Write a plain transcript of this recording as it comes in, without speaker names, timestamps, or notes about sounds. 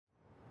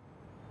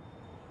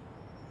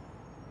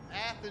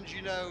Athens,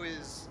 you know,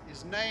 is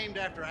named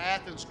after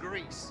Athens,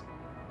 Greece.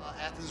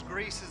 Athens,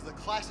 Greece is the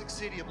classic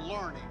city of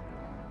learning.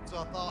 So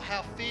I thought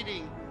how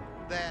fitting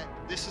that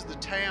this is the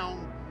town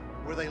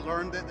where they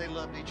learned that they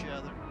loved each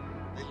other,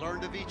 they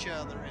learned of each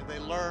other, and they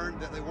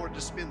learned that they wanted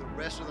to spend the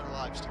rest of their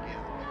lives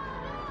together.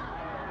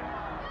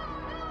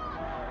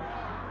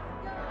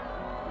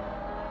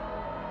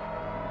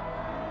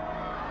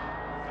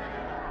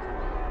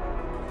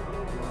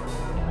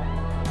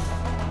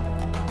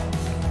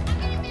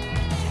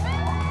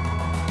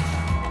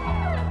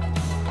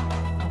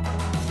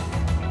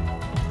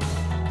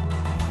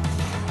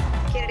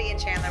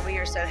 Chandler, we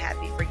are so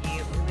happy for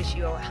you. We wish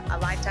you a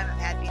lifetime of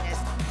happiness.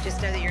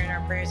 Just know that you're in our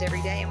prayers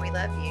every day and we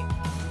love you.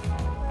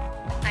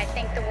 I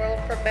thank the world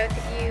for both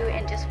of you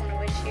and just want to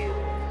wish you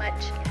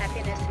much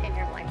happiness in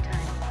your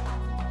lifetime.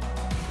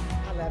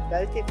 I love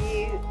both of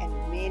you and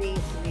many,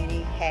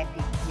 many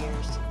happy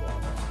years together.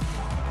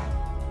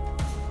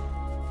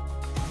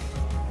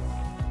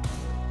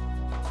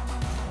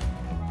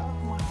 Oh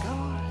my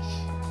gosh.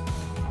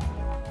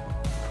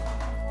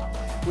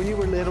 When you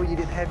were little, you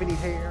didn't have any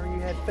hair,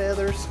 you had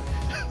feathers.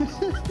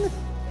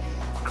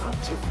 Grow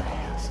too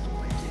fast,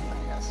 way too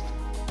fast.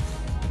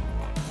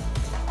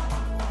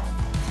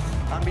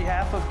 On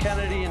behalf of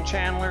Kennedy and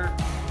Chandler,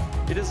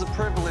 it is a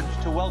privilege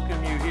to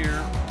welcome you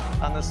here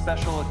on this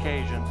special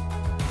occasion.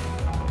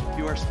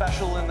 You are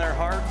special in their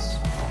hearts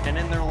and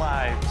in their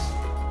lives,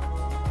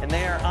 and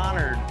they are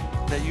honored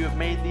that you have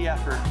made the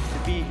effort to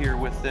be here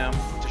with them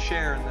to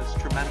share in this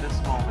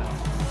tremendous moment.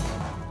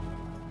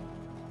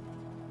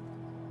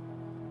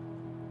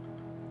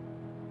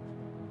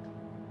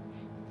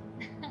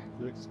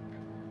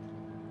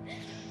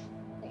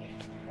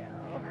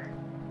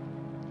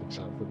 Good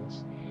job for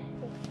this.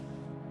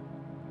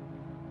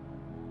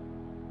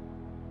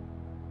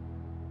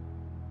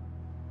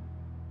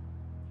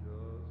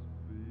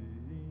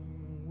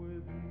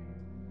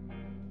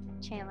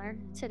 Chandler,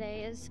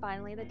 today is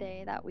finally the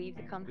day that we've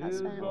become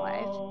husband and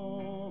wife.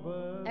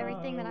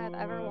 Everything that I've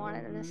ever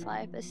wanted in this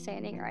life is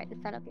standing right in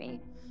front of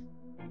me.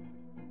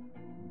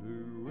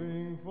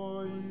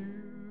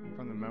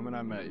 From the moment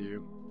I met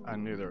you, I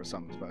knew there was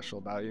something special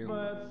about you.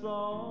 It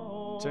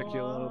took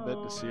you a little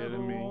bit to see it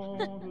in me,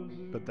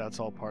 but that's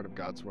all part of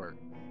God's work.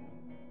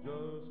 This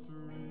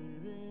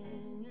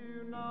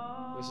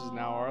is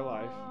now our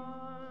life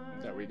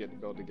that we get to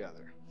build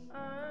together,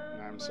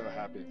 and I'm so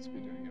happy to be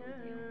doing it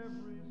with you.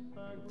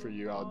 And for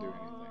you, I'll do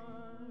anything.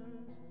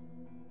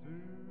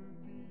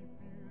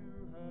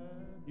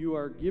 You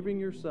are giving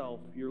yourself,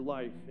 your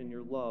life, and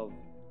your love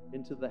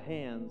into the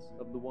hands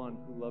of the one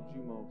who loves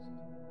you most.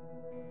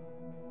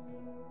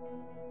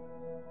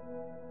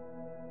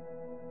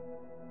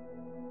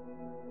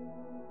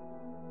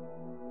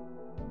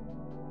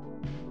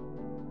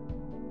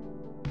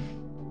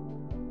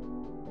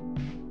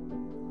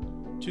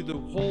 To the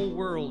whole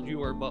world,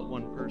 you are but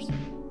one person,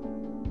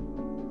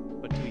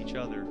 but to each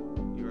other,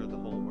 you are the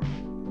whole world.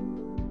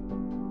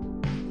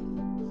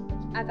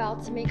 I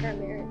vowed to make our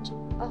marriage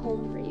a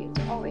home for you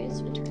to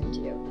always return to.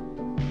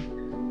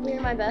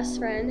 You're my best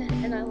friend,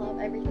 and I love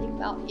everything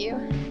about you,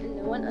 and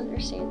no one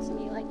understands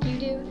me like you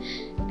do,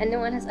 and no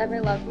one has ever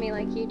loved me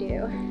like you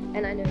do,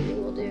 and I know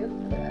you will do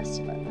for the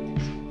rest of our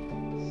lives.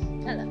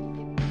 I love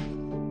you.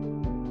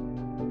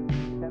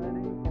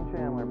 Kennedy and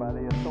Chandler, by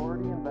the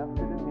authority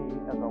invested in me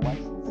as a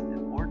licensed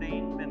and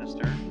ordained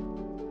minister,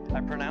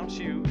 I pronounce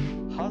you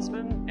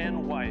husband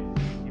and wife.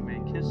 You may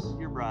kiss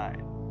your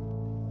bride.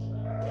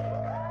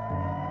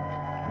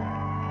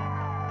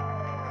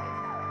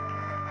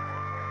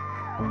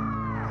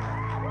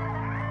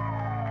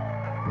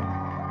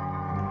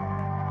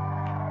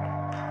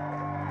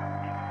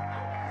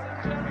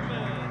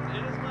 Gentlemen,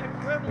 it is my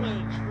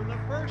privilege for the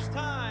first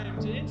time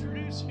to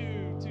introduce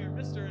you to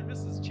Mr. and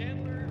Mrs.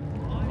 Chandler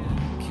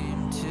Weyenberg.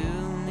 Came to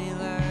me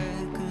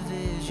like a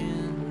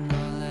vision.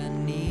 All I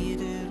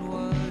needed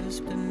was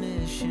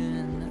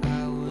permission.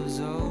 I was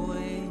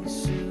always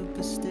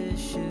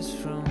superstitious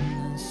from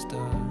the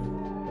start.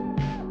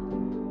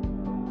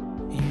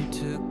 You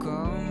took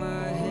all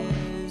my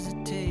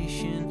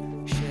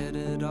hesitation,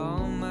 shattered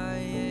all my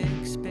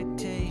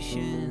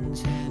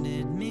expectations,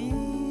 handed me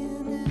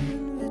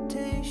an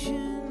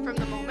invitation. From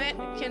the moment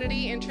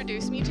Kennedy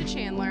introduced me to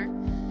Chandler,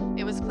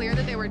 it was clear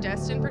that they were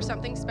destined for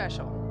something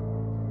special.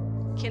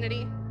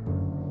 Kennedy,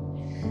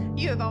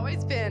 you have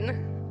always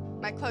been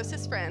my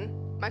closest friend,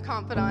 my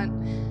confidant,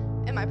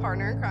 and my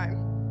partner in crime.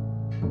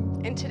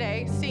 And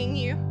today, seeing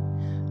you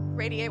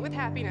radiate with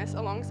happiness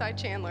alongside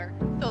Chandler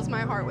fills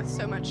my heart with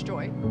so much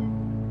joy.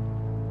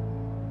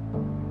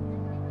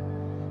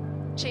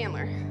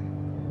 Chandler,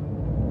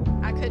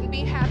 I couldn't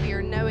be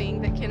happier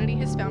knowing that Kennedy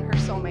has found her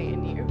soulmate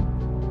in you.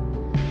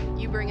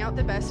 You bring out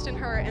the best in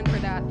her, and for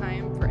that, I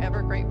am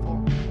forever grateful.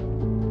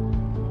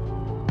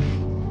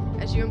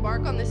 As you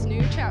embark on this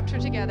new chapter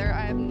together,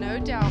 I have no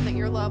doubt that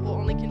your love will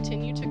only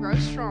continue to grow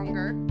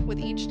stronger with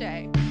each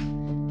day.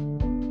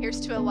 Here's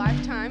to a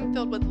lifetime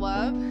filled with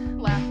love,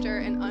 laughter,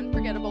 and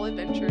unforgettable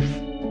adventures.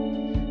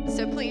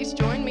 So please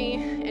join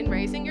me in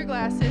raising your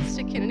glasses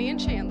to Kennedy and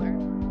Chandler.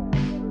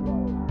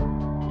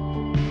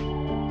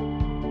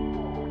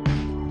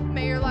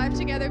 life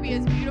together be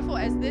as beautiful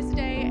as this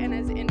day and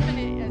as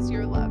infinite as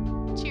your love.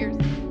 Cheers.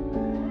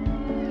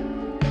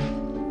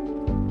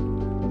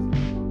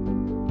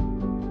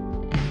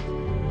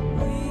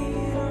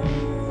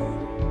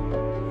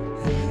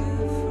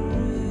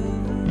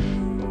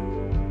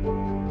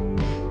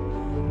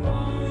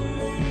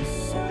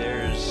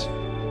 There's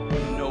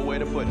no way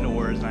to put into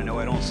words, and I know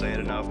I don't say it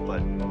enough,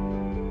 but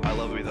I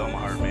love you with all my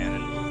heart, man,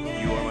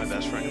 and you are my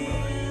best friend and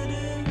brother.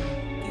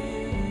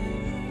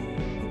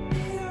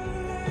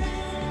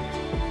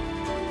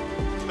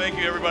 Thank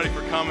you, everybody,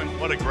 for coming.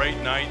 What a great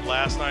night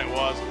last night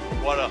was.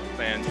 What a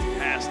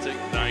fantastic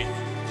night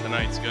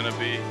tonight's going to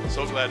be.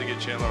 So glad to get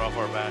Chandler off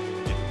our back.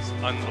 It's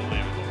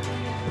unbelievable.